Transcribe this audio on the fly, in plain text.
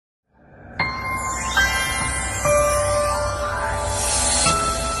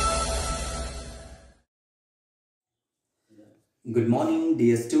Good morning,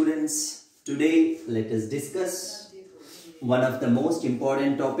 dear students. Today, let us discuss one of the most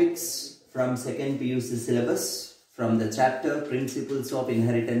important topics from 2nd PUC syllabus from the chapter Principles of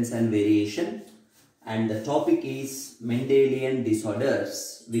Inheritance and Variation. And the topic is Mendelian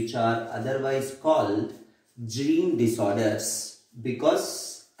disorders, which are otherwise called gene disorders,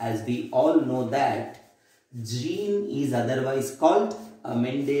 because as we all know that gene is otherwise called a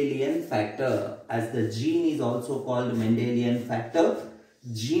Mendelian factor. As the gene is also called Mendelian factor,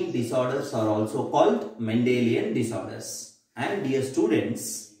 gene disorders are also called Mendelian disorders. And dear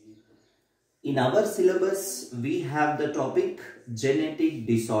students, in our syllabus we have the topic genetic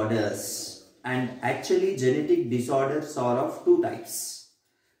disorders, and actually genetic disorders are of two types.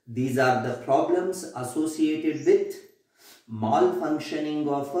 These are the problems associated with malfunctioning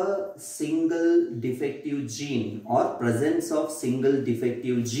of a single defective gene or presence of single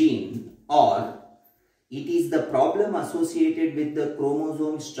defective gene, or it is the problem associated with the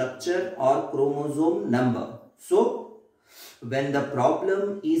chromosome structure or chromosome number. So when the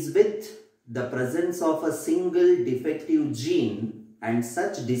problem is with the presence of a single defective gene, and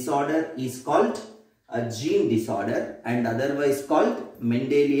such disorder is called a gene disorder and otherwise called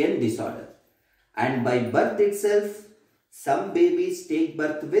Mendelian disorder. And by birth itself, some babies take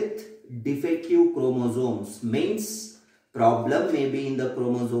birth with defective chromosomes, means problem may be in the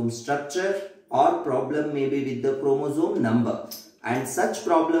chromosome structure or problem may be with the chromosome number, and such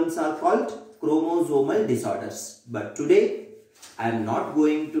problems are called chromosomal disorders. But today I am not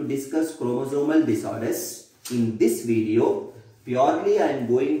going to discuss chromosomal disorders. In this video, purely I am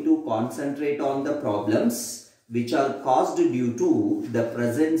going to concentrate on the problems which are caused due to the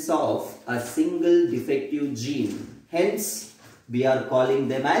presence of a single defective gene. Hence, we are calling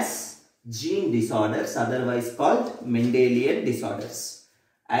them as gene disorders, otherwise called Mendelian disorders.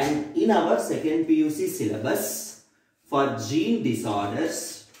 And in our 2nd PUC syllabus, for gene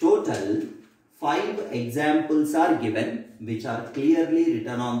disorders, total 5 examples are given, which are clearly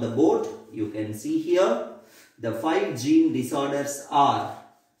written on the board. You can see here, the 5 gene disorders are: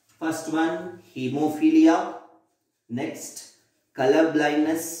 first one, Haemophila; next,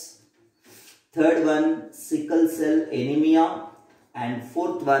 Colourblindness; third one, sickle cell anemia; and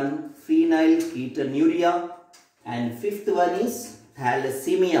fourth one, phenylketonuria; and fifth one is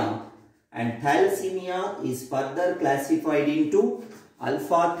thalassemia. And thalassemia is further classified into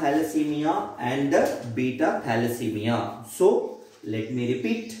alpha thalassemia and beta thalassemia. So let me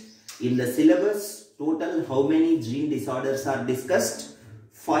repeat, in the syllabus total how many gene disorders are discussed?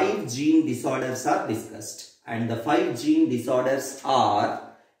 5 gene disorders are discussed, and the 5 gene disorders are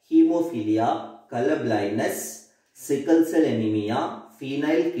Haemophilia, Colourblindness, sickle cell anemia,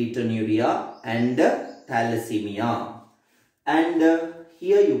 phenylketonuria and thalassemia. And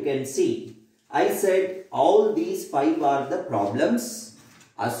here you can see, I said all these 5 are the problems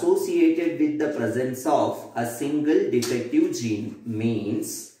associated with the presence of a single defective gene,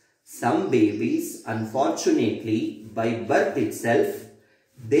 means some babies, unfortunately, by birth itself,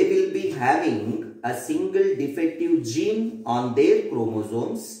 they will be having a single defective gene on their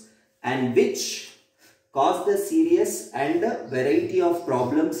chromosomes, and which cause the serious and variety of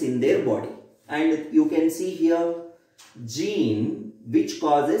problems in their body. And you can see here, gene which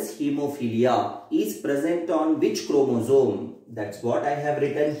causes hemophilia is present on which chromosome? That's what I have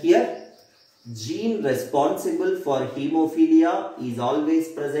written here. Gene responsible for hemophilia is always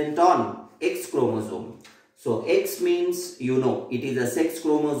present on X chromosome. So X means, you know, it is a sex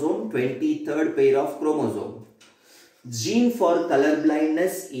chromosome, 23rd pair of chromosome. Gene for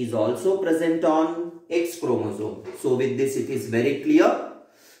colorblindness is also present on X chromosome. So with this it is very clear.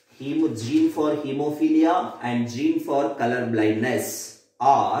 Gene for hemophilia and gene for colorblindness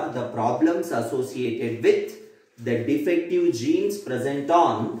are the problems associated with the defective genes present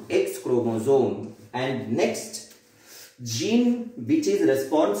on X chromosome. And next, gene which is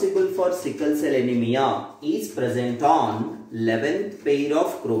responsible for sickle cell anemia is present on 11th pair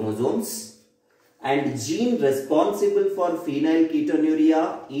of chromosomes, and gene responsible for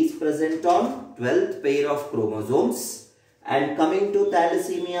phenylketonuria is present on 12th pair of chromosomes. And coming to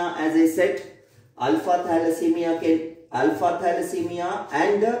thalassemia, as I said, alpha thalassemia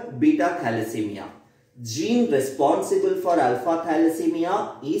and beta thalassemia. Gene responsible for alpha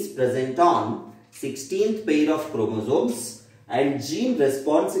thalassemia is present on 16th pair of chromosomes, and gene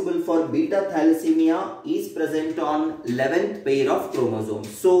responsible for beta thalassemia is present on 11th pair of chromosomes.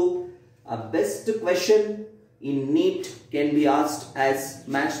 So a best question in NEET can be asked as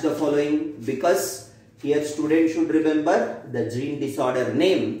match the following, because here student should remember the gene disorder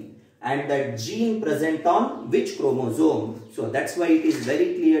name and the gene present on which chromosome. So that's why it is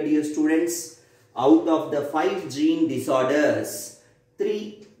very clear, dear students, Out of the 5 gene disorders,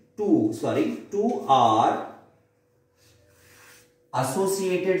 2 are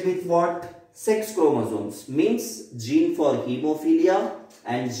associated with what? Sex chromosomes. Means gene for hemophilia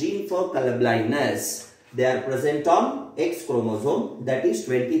and gene for colorblindness. They are present on X chromosome, that is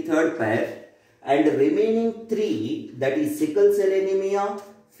 23rd pair, and remaining 3, that is sickle cell anemia,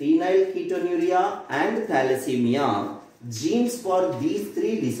 phenylketonuria and thalassemia. Genes for these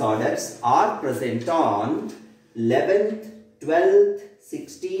 3 disorders are present on 11th, 12th,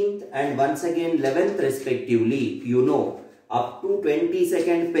 16th and once again 11th respectively. You know, up to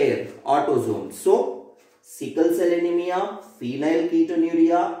 22nd pair autosomes. So, sickle cell anemia,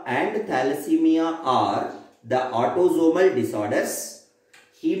 phenylketonuria and thalassemia are the autosomal disorders.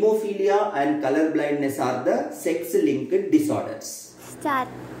 Hemophilia and colorblindness are the sex-linked disorders. Start.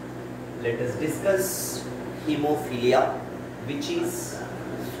 Let us discuss hemophilia, which is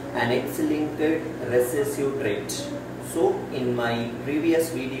an X-linked recessive trait. So, in my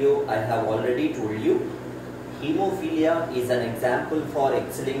previous video, I have already told you, hemophilia is an example for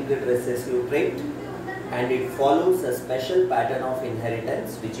X-linked recessive trait, and it follows a special pattern of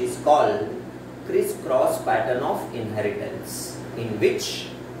inheritance which is called criss-cross pattern of inheritance, in which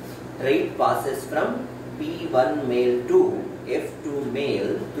trait passes from P1 male to F2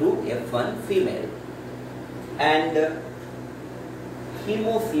 male through F1 female. And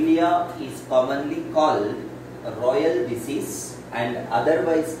hemophilia is commonly called royal disease and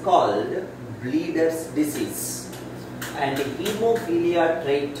otherwise called bleeder's disease. And hemophilia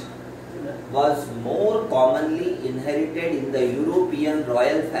trait was more commonly inherited in the European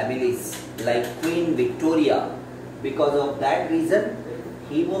royal families like Queen Victoria. Because of that reason,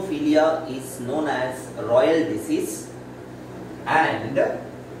 hemophilia is known as royal disease. And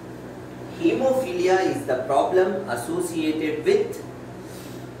hemophilia is the problem associated with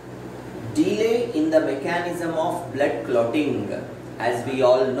delay in the mechanism of blood clotting. As we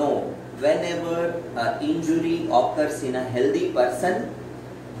all know, whenever an injury occurs in a healthy person,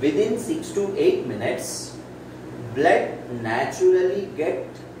 within 6 to 8 minutes, blood naturally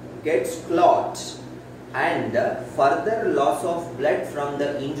gets clot and further loss of blood from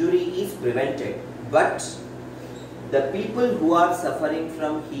the injury is prevented. But the people who are suffering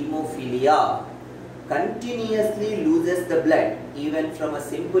from hemophilia continuously loses the blood even from a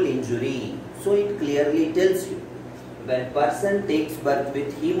simple injury. So it clearly tells you, when person takes birth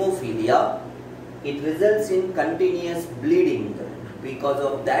with hemophilia, it results in continuous bleeding. Because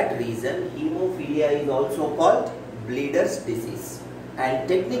of that reason, hemophilia is also called bleeder's disease. And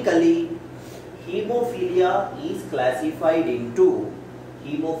technically, hemophilia is classified into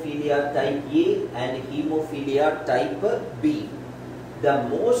hemophilia type A and hemophilia type B. The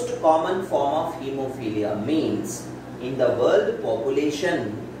most common form of hemophilia means in the world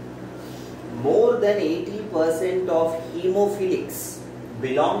population, more than 80% of hemophilics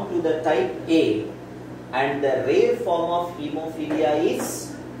belong to the type A, and the rare form of hemophilia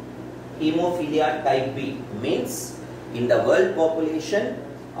is hemophilia type B. Means in the world population,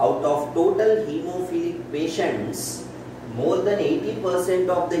 out of total hemophilic patients, more than 80%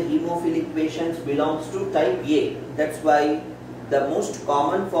 of the hemophilic patients belongs to type A. That's why the most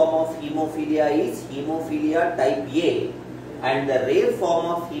common form of hemophilia is hemophilia type A, and the rare form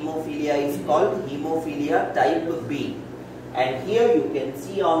of hemophilia is called hemophilia type B. And here you can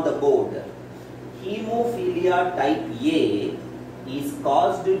see on the board, hemophilia type A is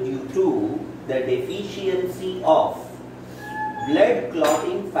caused due to the deficiency of blood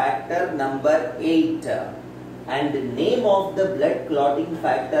clotting factor number 8, and the name of the blood clotting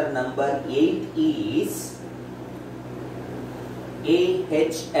factor number 8 is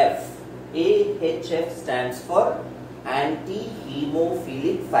AHF. AHF stands for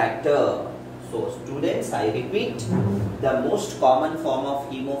anti-hemophilic factor. So students, I repeat, the most common form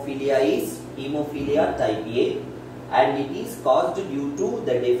of hemophilia is hemophilia type A, and it is caused due to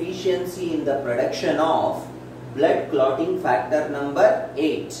the deficiency in the production of blood clotting factor number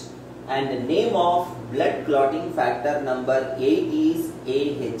 8, and the name of blood clotting factor number 8 is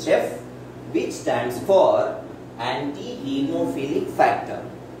AHF, which stands for anti-hemophilic factor.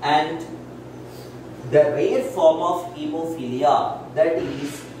 And the rare form of hemophilia, that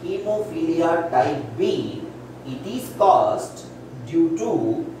is hemophilia type B, it is caused due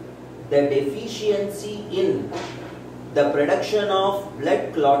to the deficiency in the production of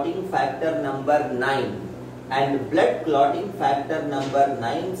blood clotting factor number 9, and blood clotting factor number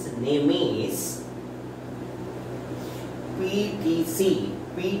 9's name is PTC.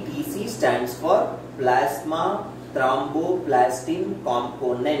 PTC stands for plasma thromboplastin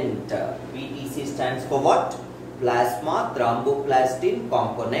component. PTC stands for what? Plasma thromboplastin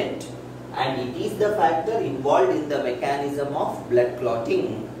component. and it is the factor involved in the mechanism of blood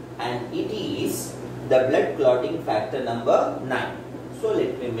clotting, and it is the blood clotting factor number 9. So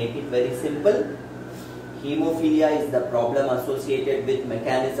let me make it very simple. Haemophilia is the problem associated with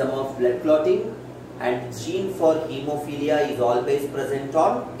mechanism of blood clotting, and gene for haemophilia is always present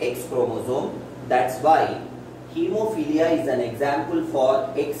on X chromosome. That's why haemophilia is an example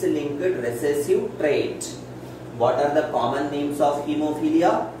for X-linked recessive trait. What are the common names of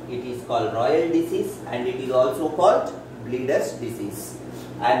haemophilia? It is called royal disease, and it is also called bleeder's disease.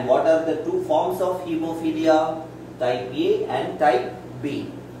 And what are the two forms of haemophilia? Type A and type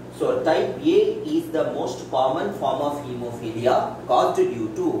B. So type A is the most common form of haemophilia caused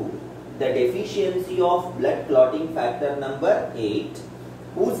due to the deficiency of blood clotting factor number 8,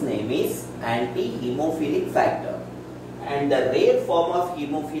 whose name is anti-hemophilic factor. And the rare form of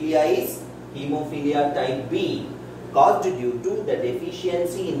hemophilia is hemophilia type B, caused due to the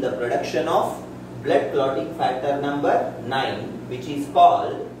deficiency in the production of blood clotting factor number 9, which is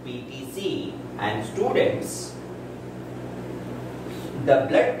called PTC. And students, the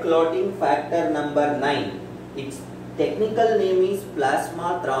blood clotting factor number 9, its technical name is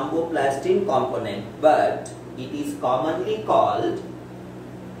plasma thromboplastin component, but it is commonly called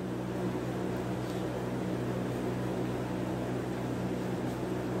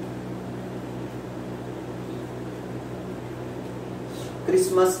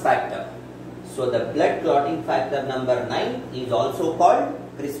Christmas factor. So the blood clotting factor number 9 is also called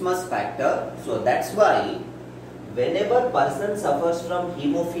Christmas factor. So that's why whenever person suffers from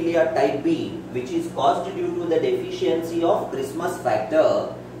hemophilia type B, which is caused due to the deficiency of Christmas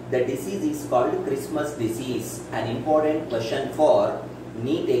factor, the disease is called Christmas disease. An important question for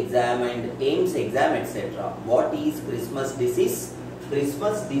NEET exam and AIMS exam, etc. What is Christmas disease?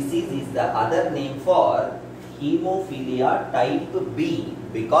 Christmas disease is the other name for hemophilia type B,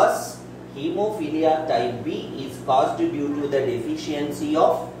 because hemophilia type B is caused due to the deficiency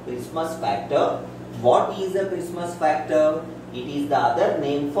of Christmas factor. What is a Christmas factor? It is the other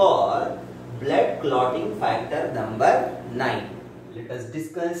name for blood clotting factor number 9. Let us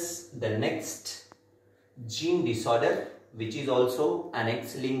discuss the next gene disorder, which is also an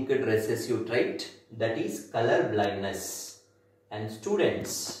X-linked recessive trait, that is color blindness. And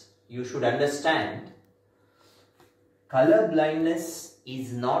students, you should understand, color blindness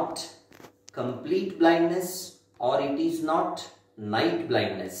is not complete blindness, or it is not night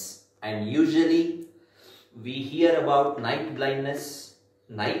blindness. And usually we hear about night blindness.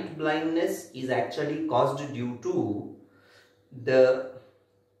 Night blindness is actually caused due to the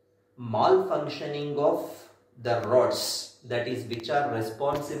malfunctioning of the rods, that is, which are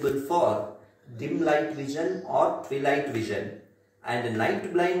responsible for dim light vision or twilight vision. And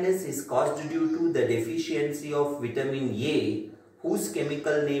night blindness is caused due to the deficiency of vitamin A, whose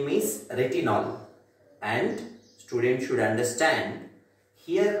chemical name is retinol. And students should understand,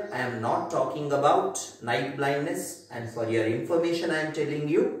 here I am not talking about night blindness, and for your information I am telling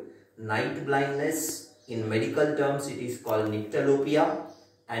you, night blindness in medical terms it is called nyctalopia,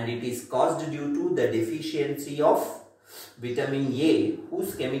 and it is caused due to the deficiency of vitamin A,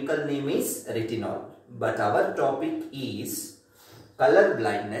 whose chemical name is retinol. But our topic is color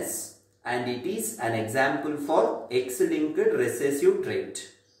blindness, and it is an example for X-linked recessive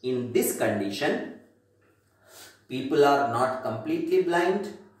trait. In this condition, people are not completely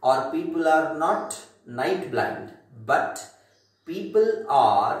blind, or people are not night blind, but people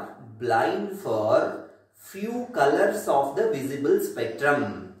are blind for few colors of the visible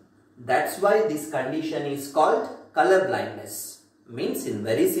spectrum. That's why this condition is called color blindness. Means, in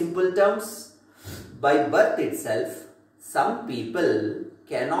very simple terms, by birth itself, some people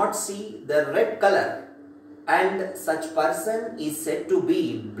cannot see the red color, and such person is said to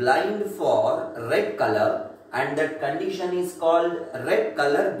be blind for red color, and that condition is called red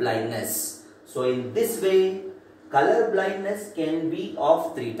color blindness. So in this way, color blindness can be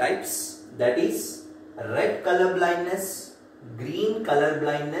of three types, that is red color blindness, green color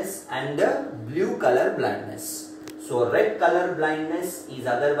blindness, and blue color blindness. So red color blindness is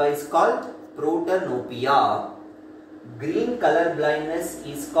otherwise called protanopia. Green color blindness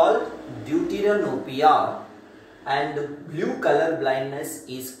is called deuteranopia, and blue color blindness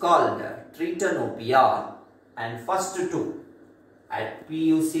is called tritanopia. And first two at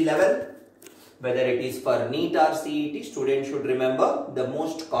PUC level, whether it is for NEET or CET, students should remember the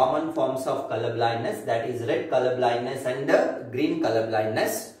most common forms of color blindness, that is red color blindness and green color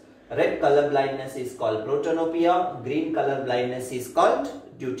blindness. Red color blindness is called protanopia, green color blindness is called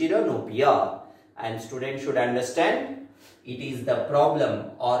deuteranopia. And students should understand, it is the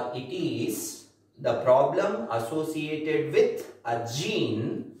problem, or it is the problem associated with a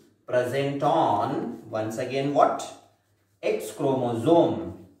gene present on, once again what? X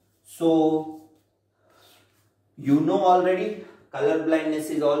chromosome. So, you know already, color blindness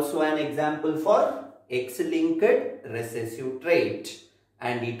is also an example for X-linked recessive trait,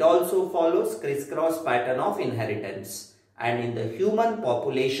 and it also follows crisscross pattern of inheritance. And in the human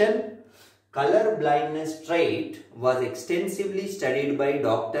population, color blindness trait was extensively studied by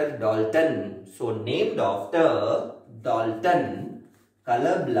Dr. Dalton. So, named after Dalton,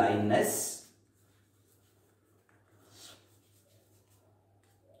 color blindness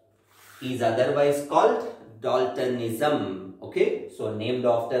is otherwise called Daltonism. Okay, so named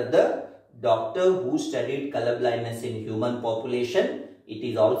after the doctor who studied color blindness in human population, it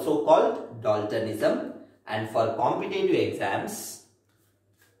is also called Daltonism. And for competitive exams,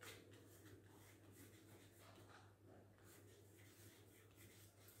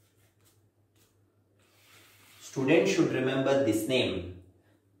 students should remember this name,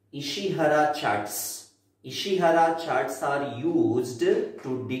 Ishihara charts. Ishihara charts are used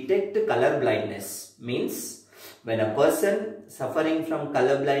to detect color blindness. Means when a person suffering from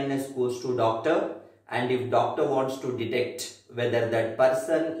color blindness goes to doctor, and if doctor wants to detect whether that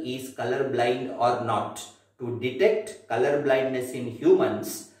person is color blind or not, to detect color blindness in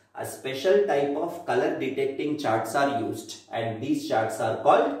humans, a special type of color detecting charts are used, and these charts are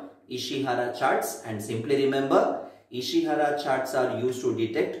called Ishihara charts. And simply remember, Ishihara charts are used to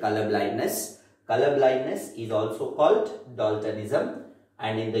detect color blindness. Color blindness is also called Daltonism,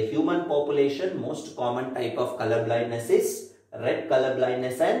 and in the human population, most common type of color blindness is red color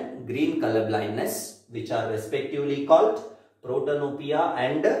blindness and green color blindness, which are respectively called protanopia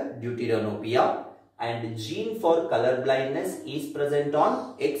and deuteranopia. And gene for color blindness is present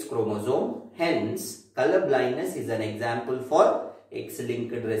on X chromosome. Hence, color blindness is an example for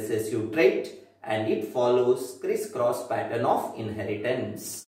X-linked recessive trait, and it follows crisscross pattern of inheritance.